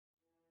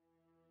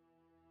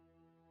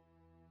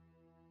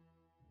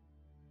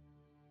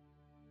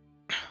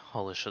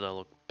Holy shit, I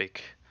look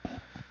big.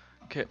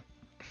 Okay,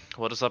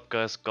 what is up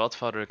guys,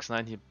 Godfather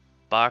X9 here,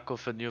 back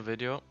with a new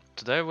video.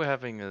 Today we're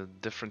having a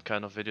different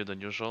kind of video than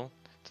usual.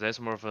 Today's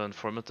more of an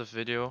informative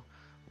video,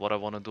 what I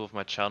want to do with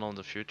my channel in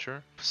the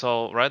future.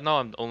 So right now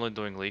I'm only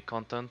doing League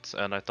content,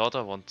 and I thought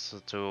I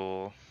wanted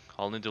to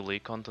only do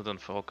League content and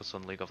focus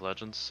on League of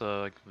Legends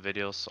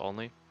videos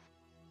only.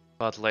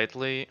 But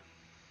lately,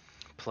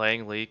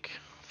 playing League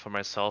for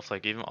myself,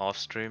 like even off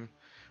stream,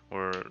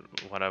 or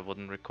when I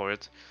wouldn't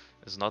record,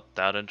 is not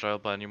that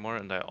enjoyable anymore,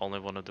 and I only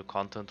want to do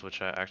content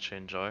which I actually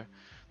enjoy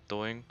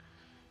doing.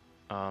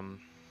 Um,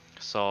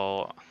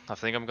 so I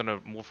think I'm gonna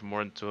move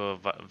more into a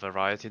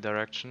variety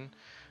direction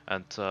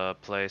and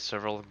play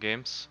several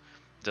games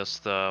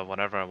just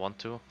whenever I want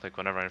to, like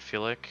whenever I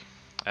feel like.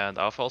 And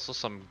I have also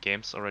some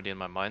games already in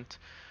my mind,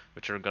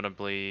 which are gonna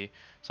be.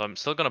 So I'm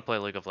still gonna play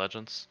League of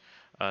Legends.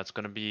 It's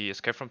gonna be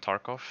Escape from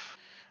Tarkov.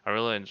 I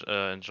really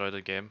enjoy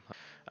the game.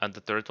 And the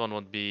third one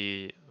would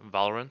be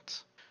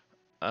Valorant.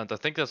 And I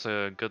think that's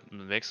a good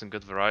mix and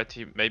good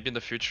variety. Maybe in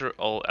the future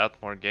I'll add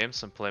more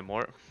games and play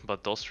more,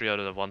 but those three are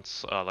the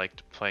ones I like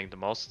playing the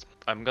most.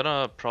 I'm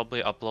gonna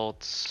probably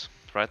upload,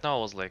 right now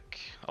I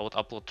would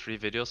upload 3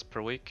 videos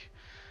per week,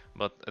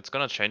 but it's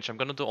gonna change. I'm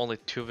gonna do only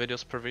 2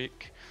 videos per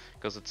week,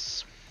 because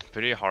it's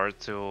pretty hard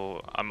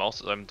to,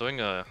 I'm doing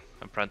a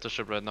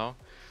apprenticeship right now,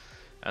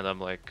 and I'm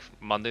like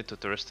Monday to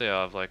Thursday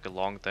I have like a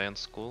long day in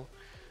school,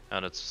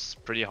 and it's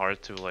pretty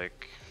hard to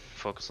like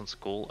focus on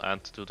school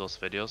and to do those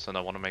videos, and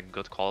I want to make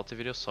good quality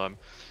videos, so I'm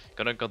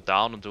gonna go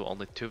down and do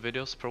only 2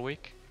 videos per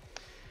week.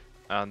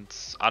 And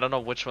I don't know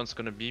which one's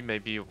gonna be.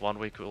 Maybe one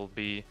week will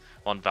be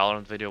one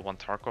Valorant video, one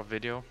Tarkov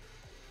video,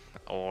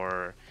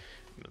 or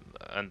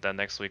and then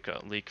next week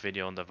a League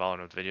video and the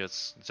Valorant video.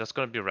 It's just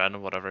gonna be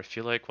random, whatever I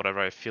feel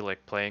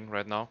like playing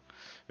right now.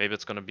 Maybe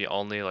it's gonna be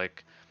only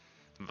like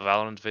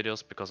Valorant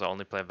videos because I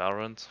only play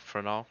Valorant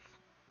for now.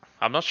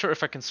 I'm not sure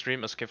if I can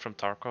stream Escape from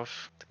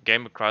Tarkov. The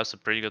game requires a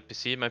pretty good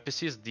PC. My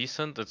PC is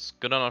decent. It's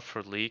good enough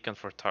for League and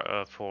for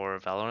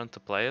Valorant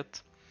to play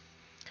it.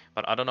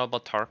 But I don't know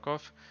about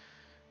Tarkov.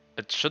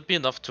 It should be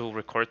enough to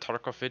record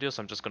Tarkov videos.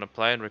 I'm just gonna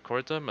play and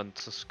record them and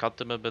just cut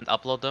them a bit and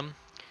upload them.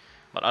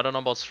 But I don't know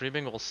about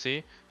streaming, we'll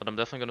see. But I'm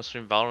definitely gonna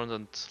stream Valorant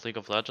and League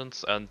of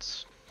Legends and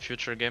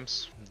future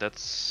games.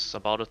 That's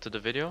about it to the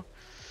video.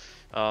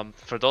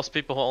 For those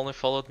people who only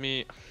followed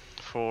me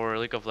for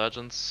League of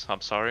Legends,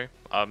 I'm sorry.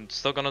 I'm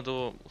still gonna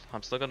do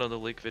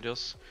League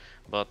videos,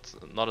 but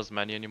not as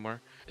many anymore.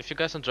 If you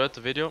guys enjoyed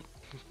the video,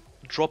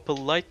 drop a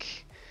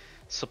like,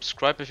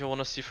 subscribe if you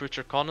want to see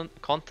future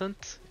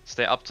content.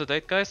 Stay up to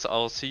date, guys.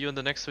 I'll see you in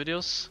the next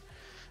videos.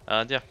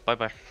 And yeah, bye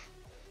bye.